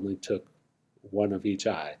like he only took one of each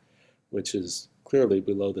eye, which is clearly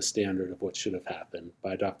below the standard of what should have happened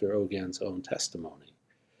by Dr. Ogan's own testimony.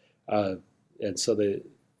 And so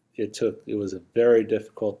it was a very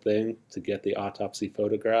difficult thing to get the autopsy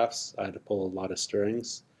photographs. I had to pull a lot of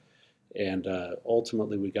strings, and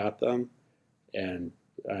ultimately we got them. And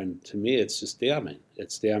to me, it's just damning.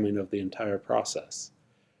 It's damning of the entire process.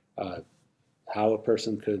 How a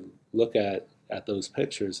person could look at those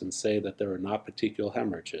pictures and say that there were not petechial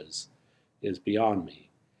hemorrhages is beyond me.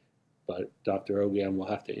 But Dr. Ogan will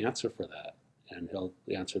have to answer for that, and he'll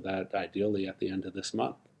answer that ideally at the end of this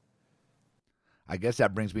month. I guess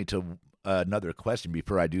that brings me to another question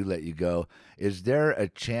before I do let you go. Is there a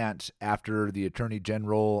chance after the Attorney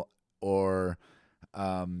General or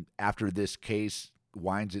after this case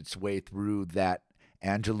winds its way through that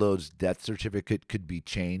Angelo's death certificate could be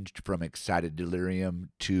changed from excited delirium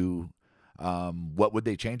to what would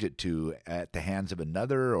they change it to, at the hands of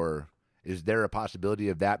another, or is there a possibility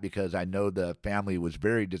of that? Because I know the family was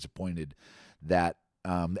very disappointed that,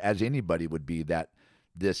 as anybody would be, that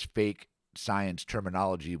this fake science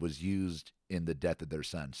terminology was used in the death of their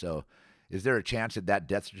son. So is there a chance that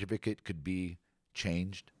death certificate could be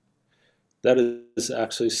changed? That is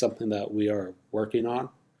actually something that we are working on.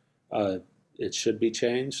 It should be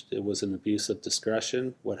changed. It was an abuse of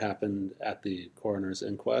discretion, what happened at the coroner's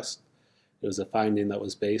inquest. It was a finding that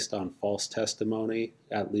was based on false testimony,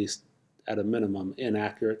 at least at a minimum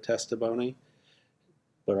inaccurate testimony.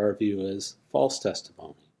 But our view is false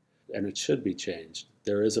testimony, and it should be changed.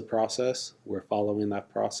 There is a process. We're following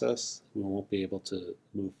that process. We won't be able to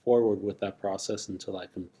move forward with that process until I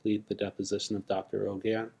complete the deposition of Dr.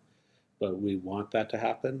 Ogan, but we want that to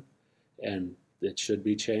happen, and it should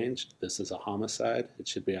be changed. This is a homicide. It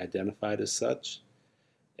should be identified as such,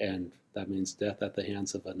 and that means death at the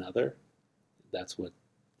hands of another. That's what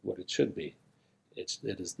it should be. It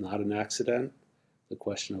is not an accident. The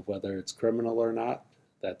question of whether it's criminal or not,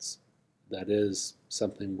 that is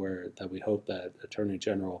something that we hope that Attorney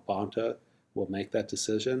General Bonta will make that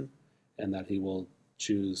decision, and that he will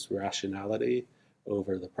choose rationality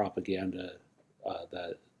over the propaganda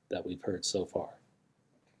that we've heard so far.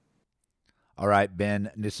 All right,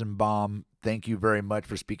 Ben Nisenbaum, thank you very much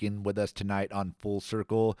for speaking with us tonight on Full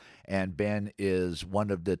Circle. And Ben is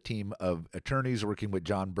one of the team of attorneys working with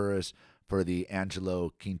John Burris for the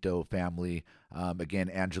Angelo Quinto family. Again,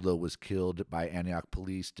 Angelo was killed by Antioch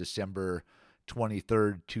police December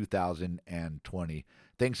 23rd, 2020.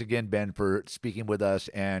 Thanks again, Ben, for speaking with us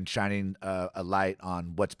and shining a light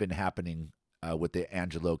on what's been happening with the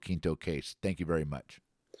Angelo Quinto case. Thank you very much.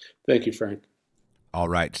 Thank you, Frank. All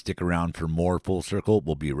right, stick around for more Full Circle.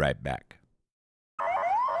 We'll be right back.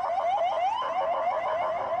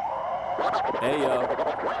 Hey, yo.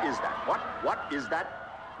 What is that? What is that?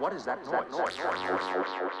 What is that noise?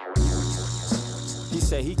 He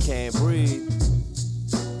said he can't breathe.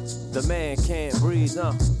 The man can't breathe,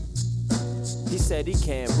 no. He said he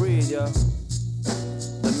can't breathe, yo.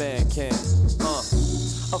 The man can't,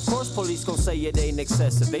 Of course police gon' say it ain't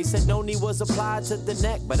excessive. They said no knee was applied to the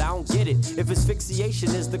neck, but I don't get it. If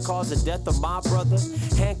asphyxiation is the cause of death of my brother,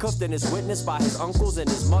 handcuffed and is witnessed by his uncles and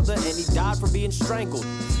his mother, and he died from being strangled.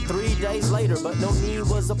 3 days later, but no knee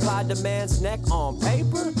was applied to man's neck on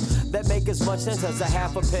paper. That make as much sense as a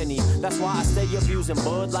half a penny. That's why I stay abusing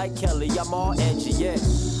Bud like Kelly. I'm all edgy, yeah.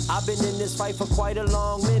 I've been in this fight for quite a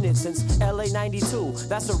long minute, since LA 92.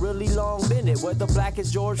 That's a really long minute. Whether black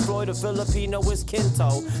is George Floyd or Filipino is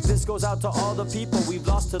Quinto. This goes out to all the people we've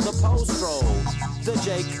lost to the post-roll. The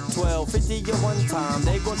Jake 1250 at one time.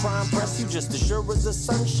 They gon' try and press you just as sure as the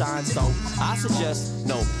sun shines. So I suggest,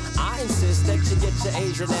 no, I insist that you get your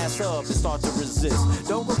Asian ass up and start to resist.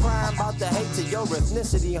 Don't go crying about the hate to your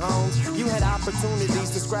ethnicity, homes. You had opportunities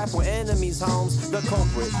to scrap with enemies' homes. The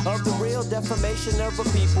culprit of the real defamation of a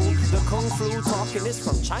people. The kung flu talking is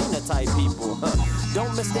from China type people.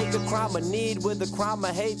 Don't mistake a crime of need with a crime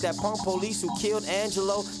of hate. That punk police who killed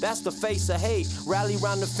Angelo, that's the face of hate. Rally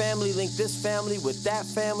around the family, link this family with that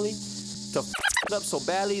family to f it up so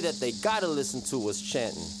badly that they gotta listen to us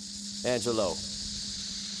chanting Angelo.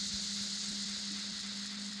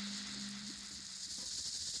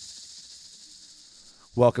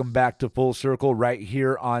 Welcome back to Full Circle right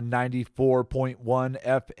here on 94.1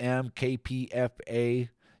 FM KPFA.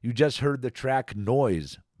 You just heard the track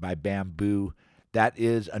Noise by Bamboo. That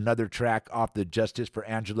is another track off the Justice for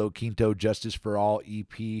Angelo Quinto, Justice for All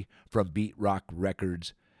EP from Beat Rock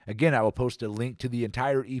Records. Again, I will post a link to the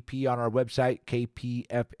entire EP on our website,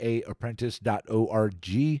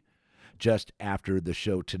 kpfaapprentice.org, just after the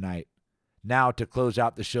show tonight. Now, to close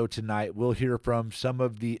out the show tonight, we'll hear from some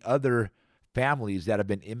of the other families that have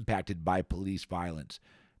been impacted by police violence.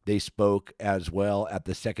 They spoke as well at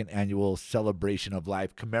the second annual Celebration of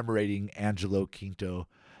Life commemorating Angelo Quinto.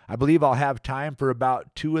 I believe I'll have time for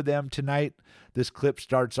about 2 of them tonight. This clip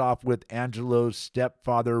starts off with Angelo's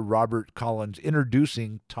stepfather, Robert Collins,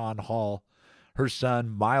 introducing Ton Hall. Her son,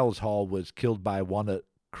 Miles Hall, was killed by Walnut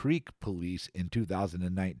Creek police in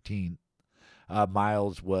 2019.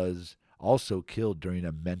 Miles was also killed during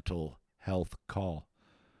a mental health call.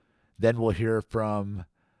 Then we'll hear from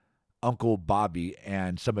Uncle Bobby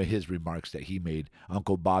and some of his remarks that he made.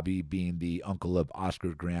 Uncle Bobby being the uncle of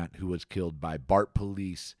Oscar Grant, who was killed by BART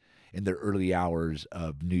police in the early hours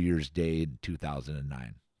of New Year's Day in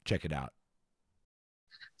 2009. Check it out.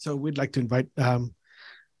 So we'd like to invite then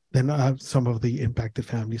some of the impacted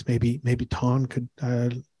families. Maybe Ton could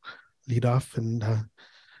lead off, and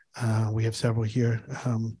we have several here.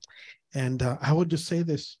 And I would just say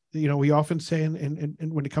this, we often say, and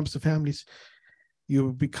when it comes to families,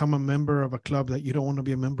 you become a member of a club that you don't want to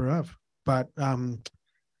be a member of. But,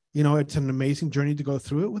 it's an amazing journey to go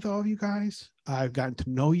through it with all of you guys. I've gotten to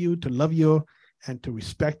know you, to love you, and to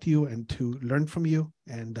respect you, and to learn from you.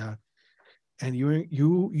 And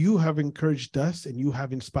you have encouraged us, and you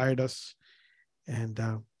have inspired us. And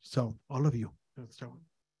so all of you.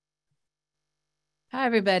 Hi,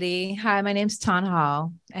 everybody. Hi, my name's Ton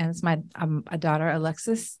Hall, and it's my daughter,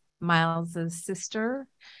 Alexis, Miles's sister.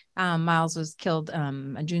 Miles was killed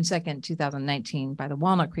on June 2nd, 2019 by the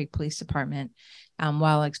Walnut Creek Police Department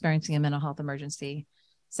while experiencing a mental health emergency.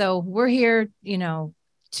 So we're here,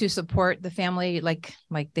 to support the family. Like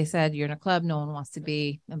they said, you're in a club no one wants to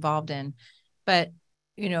be involved in. But,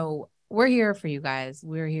 we're here for you guys.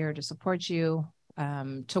 We're here to support you,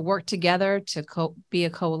 to work together, to be a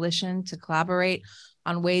coalition, to collaborate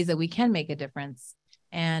on ways that we can make a difference.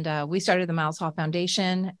 And we started the Miles Hall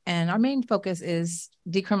Foundation, and our main focus is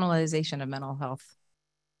decriminalization of mental health,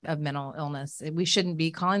 of mental illness. We shouldn't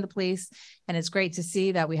be calling the police. And it's great to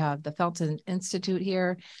see that we have the Felton Institute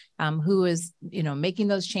here, who is, making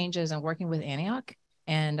those changes and working with Antioch.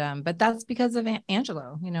 And but that's because of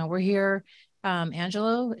Angelo. We're here.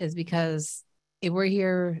 Angelo is because if we're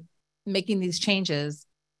here making these changes,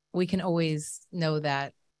 we can always know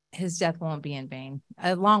that his death won't be in vain,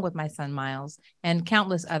 along with my son, Miles, and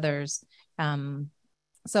countless others.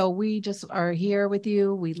 So we just are here with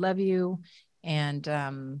you. We love you.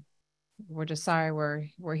 And we're just sorry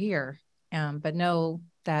we're here. But know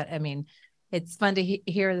that, it's fun to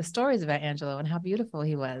hear the stories about Angelo and how beautiful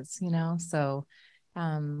he was, so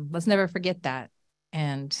let's never forget that.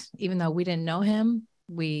 And even though we didn't know him,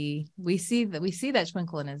 we see that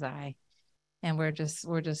twinkle in his eye, and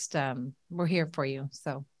we're here for you.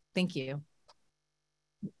 So thank you.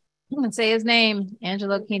 I'm gonna say his name,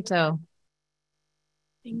 Angelo Quinto.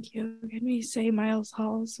 Thank you. Can we say Miles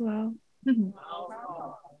Hall as well?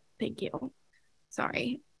 Thank you.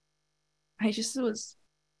 Sorry. I just was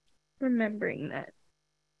remembering that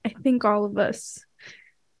I think all of us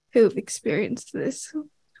who've experienced this,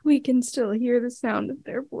 we can still hear the sound of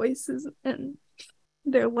their voices and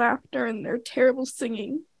their laughter and their terrible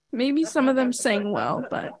singing. Maybe some of them sang well,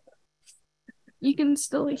 but you can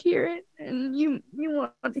still hear it, and you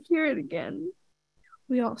want to hear it again.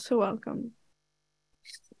 We also welcome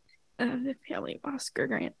the family of Oscar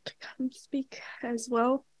Grant to come speak as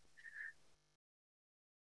well.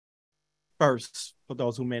 First, for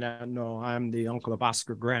those who may not know, I'm the uncle of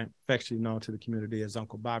Oscar Grant, affectionately known to the community as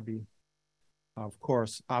Uncle Bobby. Of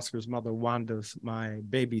course, Oscar's mother, Wanda's my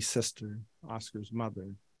baby sister, Oscar's mother.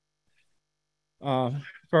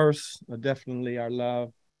 First, definitely our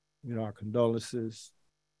love, our condolences,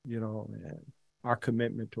 and our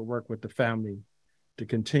commitment to work with the family to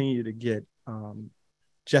continue to get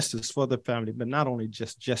justice for the family, but not only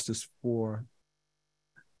just justice for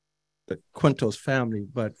the Quinto's family,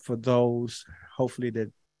 but for those hopefully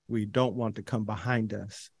that we don't want to come behind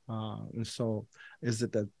us. And so is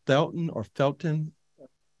it the Felton or Felton?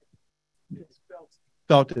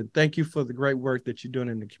 Felton, thank you for the great work that you're doing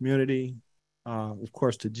in the community. Of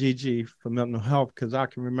course, to Gigi for mental health, because I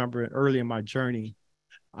can remember early in my journey,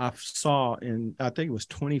 I saw I think it was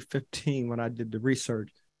 2015 when I did the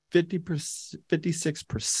research,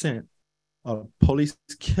 56% of police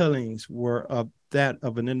killings were of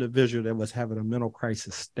an individual that was having a mental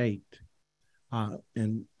crisis state.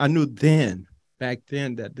 And I knew back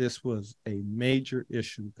then, that this was a major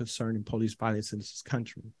issue concerning police violence in this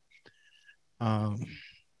country.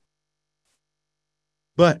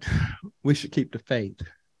 But we should keep the faith,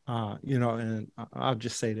 and I'll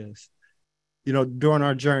just say this. During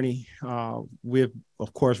our journey, we've,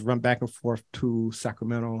 of course, run back and forth to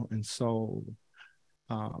Sacramento. And so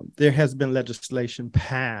there has been legislation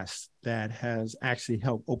passed that has actually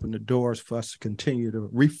helped open the doors for us to continue to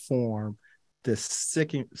reform this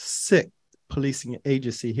sick policing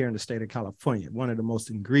agency here in the state of California, one of the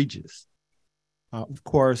most egregious. Of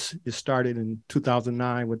course, it started in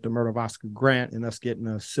 2009 with the murder of Oscar Grant and us getting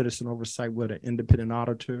a citizen oversight with an independent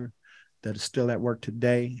auditor that is still at work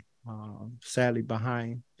today. Sadly,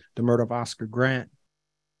 behind the murder of Oscar Grant.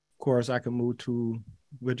 Of course, I can move to,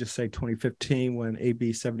 we'll just say 2015 when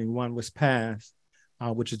AB 71 was passed,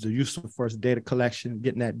 which is the use of force data collection,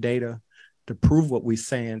 getting that data to prove what we're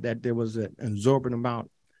saying, that there was an exorbitant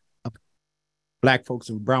amount of Black folks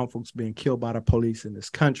and brown folks being killed by the police in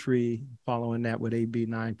this country. Following that with AB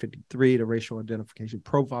 953, the racial identification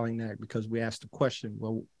profiling act, because we asked the question,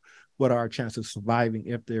 well, what are our chances of surviving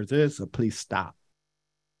if there is a police stop?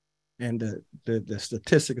 And the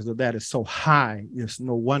statistics of that is so high, it's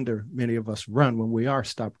no wonder many of us run when we are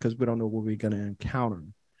stopped because we don't know what we're going to encounter.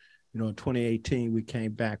 In 2018, we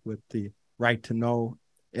came back with the Right to Know,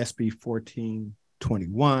 SB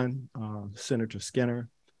 1421, Senator Skinner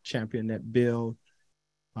championed that bill.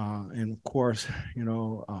 And of course,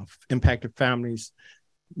 impacted families,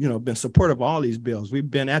 been supportive of all these bills. We've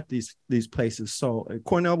been at these places. So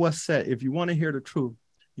Cornell West said, if you want to hear the truth,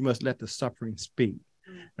 you must let the suffering speak.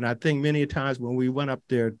 And I think many times when we went up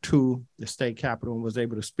there to the state capitol and was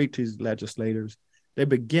able to speak to these legislators, they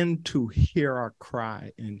begin to hear our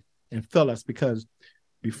cry and feel us, because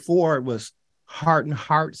before it was hardened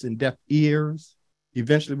hearts and deaf ears.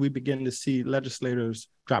 Eventually we begin to see legislators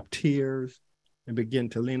drop tears and begin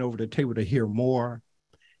to lean over the table to hear more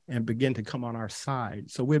and begin to come on our side.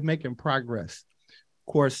 So we're making progress.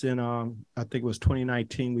 Of course, in I think it was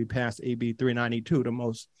 2019, we passed AB 392, the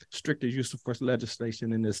most strictest use of force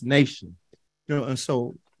legislation in this nation. And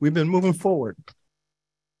so we've been moving forward.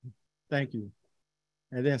 Thank you.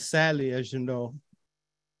 And then sadly, as you know,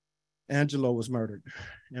 Angelo was murdered.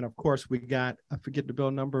 And of course, we got, I forget the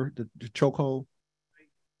bill number, the chokehold,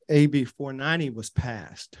 AB 490 was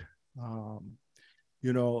passed.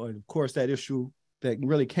 And of course, that issue that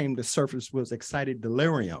really came to surface was excited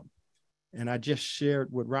delirium. And I just shared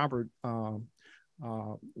with Robert,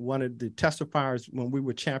 one of the testifiers when we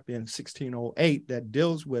were champion 1608 that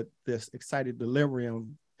deals with this excited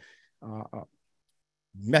delirium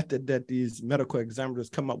method that these medical examiners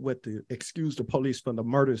come up with to excuse the police from the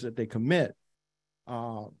murders that they commit.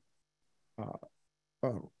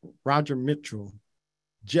 Roger Mitchell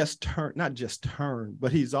not just turned,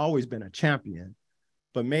 but he's always been a champion,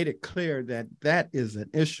 but made it clear that that is an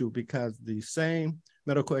issue, because the same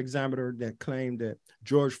medical examiner that claimed that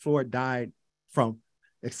George Floyd died from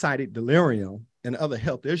excited delirium and other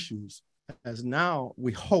health issues, as now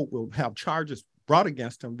we hope will have charges brought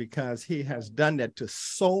against him, because he has done that to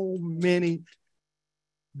so many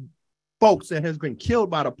folks that has been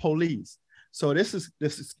killed by the police. So this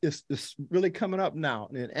is really coming up now.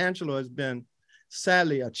 And Angelo has been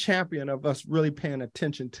sadly a champion of us really paying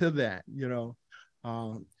attention to that.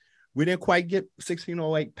 We didn't quite get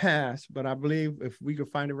 1608 passed, but I believe if we could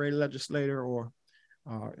find a regular legislator or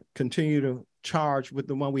continue to charge with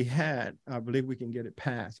the one we had, I believe we can get it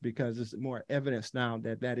passed, because there's more evidence now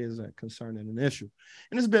that that is a concern and an issue.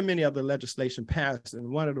 And there's been many other legislation passed. And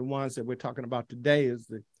one of the ones that we're talking about today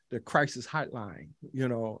is the the crisis hotline,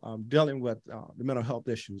 dealing with the mental health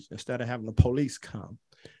issues instead of having the police come.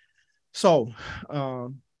 So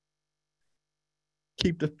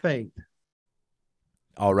keep the faith.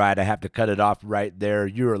 All right, I have to cut it off right there.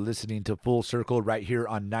 You are listening to Full Circle right here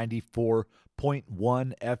on 94.1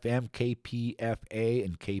 FM KPFA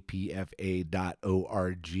and kpfa.org.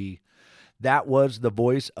 That was the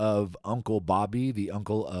voice of Uncle Bobby, the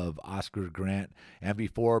uncle of Oscar Grant. And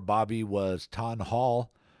before Bobby was Ton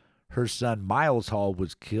Hall. Her son Miles Hall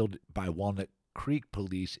was killed by Walnut Creek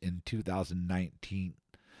police in 2019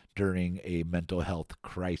 during a mental health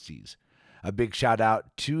crisis. A big shout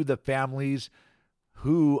out to the families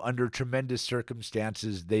who, under tremendous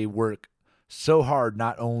circumstances, they work so hard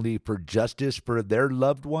not only for justice for their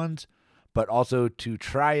loved ones, but also to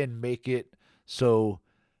try and make it so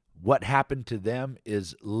what happened to them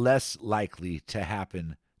is less likely to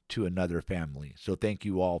happen to another family. So thank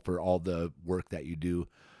you all for all the work that you do.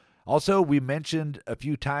 Also, we mentioned a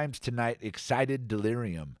few times tonight Excited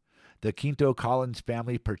Delirium. The Quinto-Collins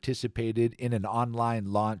family participated in an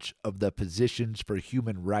online launch of the Physicians for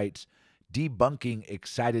Human Rights Debunking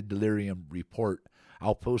Excited Delirium report.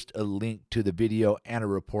 I'll post a link to the video and a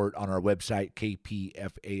report on our website,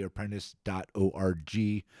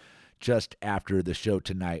 kpfaapprentice.org, just after the show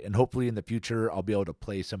tonight. And hopefully in the future, I'll be able to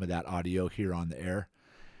play some of that audio here on the air.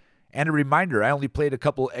 And a reminder, I only played a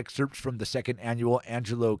couple excerpts from the second annual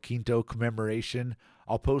Angelo Quinto commemoration.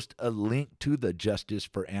 I'll post a link to the Justice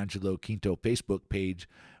for Angelo Quinto Facebook page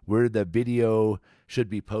where the video should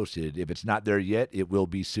be posted. If it's not there yet, it will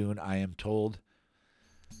be soon, I am told.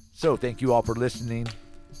 So thank you all for listening.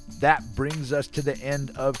 That brings us to the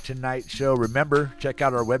end of tonight's show. Remember, check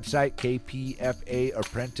out our website,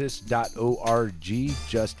 kpfaapprentice.org,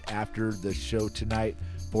 just after the show tonight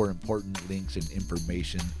for important links and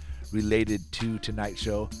information related to tonight's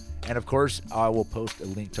show. And of course, I will post a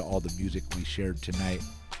link to all the music we shared tonight.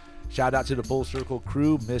 Shout out to the Full Circle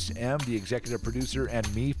crew, Miss M, the executive producer, and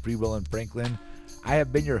me, Free Will and Franklin. I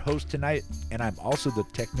have been your host tonight, and I'm also the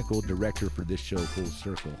technical director for this show, Full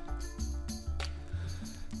Circle.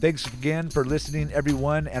 Thanks again for listening,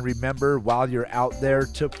 everyone. And remember, while you're out there,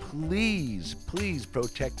 to please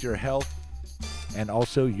protect your health and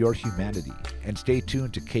also your humanity. And stay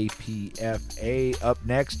tuned to KPFA. Up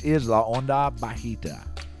next is La Onda Bajita.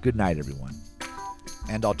 Good night, everyone.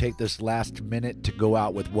 And I'll take this last minute to go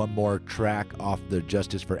out with one more track off the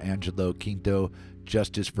Justice for Angelo Quinto,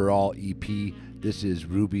 Justice for All EP. This is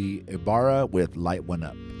Ruby Ibarra with Light One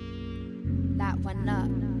Up. Light one up.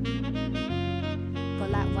 Go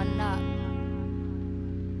light one up.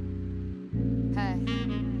 Hey.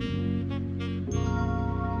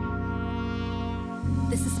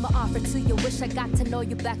 This is my offer to you. Wish I got to know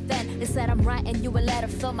you back then. Instead I'm writing you a letter,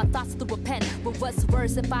 fill my thoughts through a pen. But what's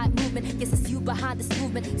words if I movement? Guess it's you behind this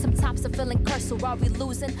movement. Sometimes I'm feeling cursed, so are we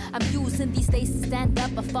losing? I'm using these days to stand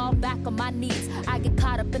up, I fall back on my knees. I get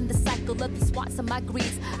caught up in the cycle of these wants and my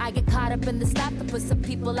greeds. I get caught up in the stuff that put some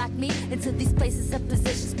people like me into these places and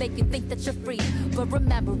positions, make you think that you're free. But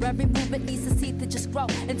remember, every movement needs a seed to just grow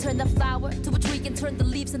and turn the flower to a tree and turn the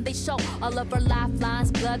leaves and they show all of our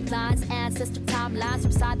lifelines, bloodlines, ancestor timelines.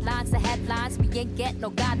 From sidelines to headlines, we ain't get no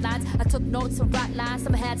guidelines. I took notes and write lines,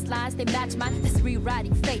 some headlines, they match mine. That's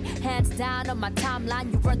rewriting fate, hands down on my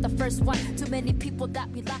timeline. You weren't the first one, too many people that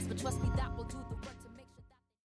we lost, but trust me that